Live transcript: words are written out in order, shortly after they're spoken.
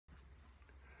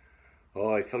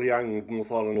Hi, Phil Young,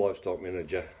 North Island Livestock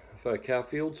Manager for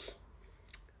Cowfields.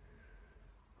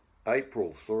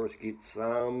 April saw us get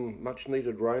some much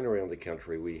needed rain around the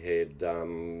country. We had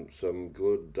some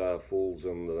good falls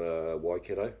in the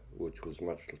Waikato, which was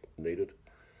much needed.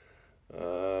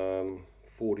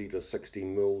 40 to 60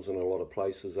 mils in a lot of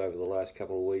places over the last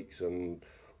couple of weeks, and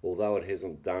although it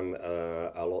hasn't done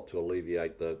a lot to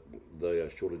alleviate the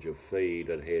shortage of feed,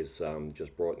 it has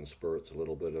just brightened spirits a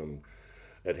little bit, and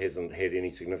it hasn't had any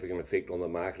significant effect on the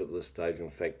market at this stage. In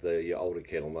fact, the older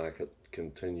cattle market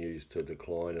continues to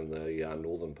decline in the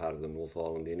northern part of the North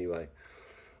Island anyway.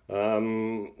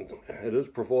 It is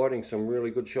providing some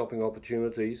really good shopping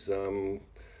opportunities in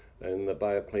the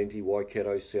Bay of Plenty,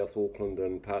 Waikato, South Auckland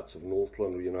and parts of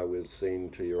Northland. You know, we've seen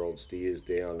 2-year-old steers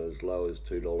down as low as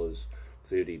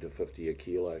 $2.30 to $50 a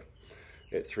kilo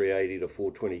at 380 to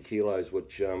 420 kilos,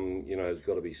 which you know, has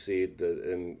got to be said that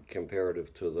in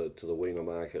comparative to the weaner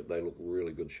market, they look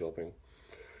really good shopping.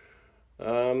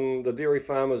 The dairy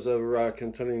farmers are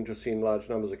continuing to send large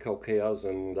numbers of cold cows,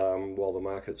 and while the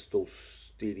market's still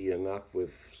steady enough,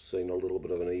 we've seen a little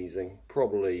bit of an easing.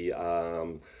 Probably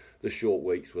the short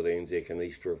weeks with Anzac and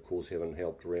Easter, of course, haven't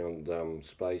helped around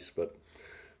space, but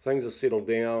things have settled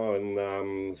down,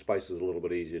 and space is a little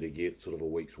bit easier to get, sort of a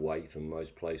week's wait in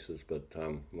most places, but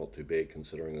not too bad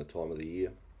considering the time of the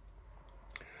year.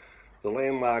 The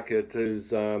lamb market is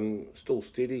still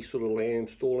steady, sort of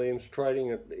store lambs trading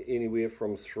at anywhere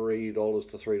from $3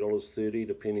 to $3.30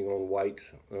 depending on weight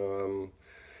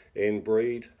and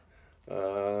breed.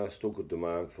 Still good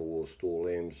demand for store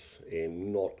lambs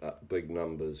and not big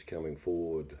numbers coming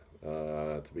forward,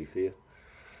 to be fair.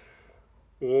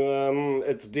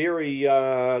 It's dairy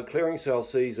clearing sale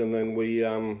season, and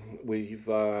we've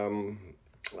our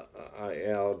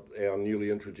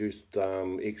newly introduced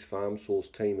ex-farm source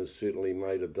team has certainly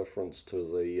made a difference to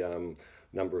the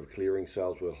number of clearing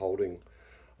sales we're holding,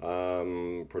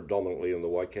 predominantly in the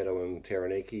Waikato and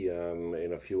Taranaki, and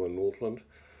a few in Northland.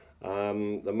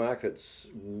 The market's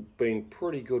been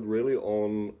pretty good, really,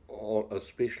 on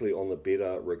especially on the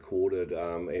better recorded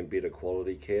and better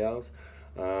quality cows.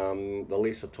 The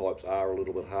lesser types are a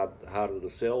little bit harder to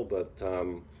sell, but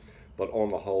on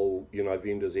the whole, you know,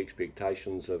 vendors'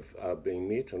 expectations have been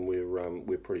met, and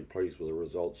we're pretty pleased with the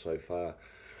results so far.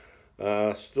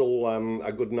 Still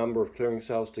a good number of clearing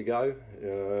sales to go,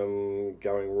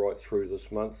 going right through this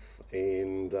month,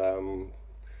 and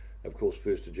of course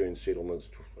 1st of June settlements,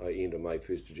 end of May,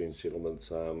 1st of June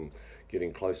settlements,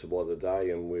 getting closer by the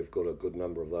day, and we've got a good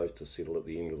number of those to settle at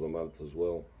the end of the month as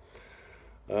well.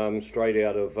 Straight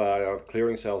out of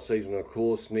clearing sale season, of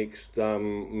course, next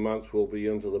month we'll be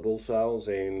into the bull sales,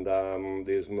 and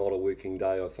there's not a working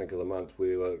day, I think, of the month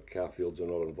where Cowfields are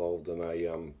not involved in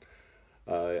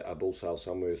a bull sale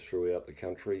somewhere throughout the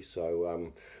country.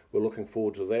 So we're looking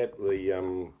forward to that.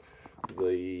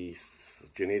 The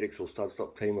genetics or stud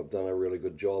stock team have done a really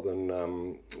good job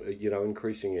in you know,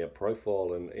 increasing our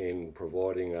profile and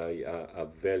providing a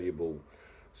valuable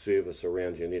service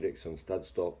around genetics and stud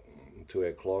stock to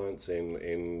our clients,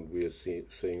 and we're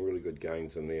seeing really good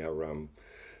gains in our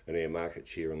market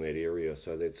share in that area,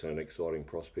 so that's an exciting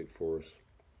prospect for us.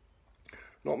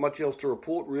 Not much else to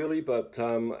report really, but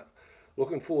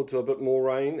looking forward to a bit more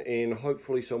rain and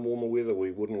hopefully some warmer weather.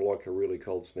 We wouldn't like a really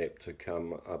cold snap to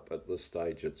come up at this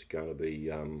stage. It's going to be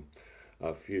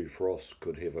a few frosts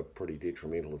could have a pretty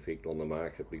detrimental effect on the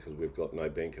market because we've got no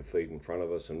bank of feed in front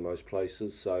of us in most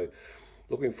places. So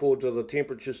looking forward to the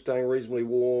temperatures staying reasonably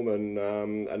warm, and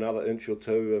another inch or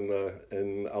two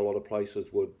in a lot of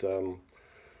places would do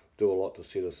a lot to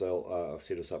set us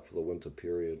up for the winter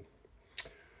period.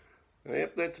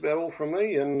 Yep, that's about all from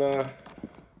me, and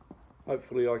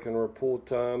hopefully I can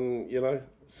report you know,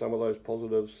 some of those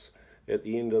positives at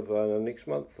the end of next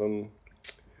month, and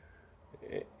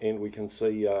we can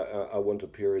see a winter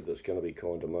period that's going to be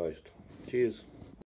kind to most. Cheers.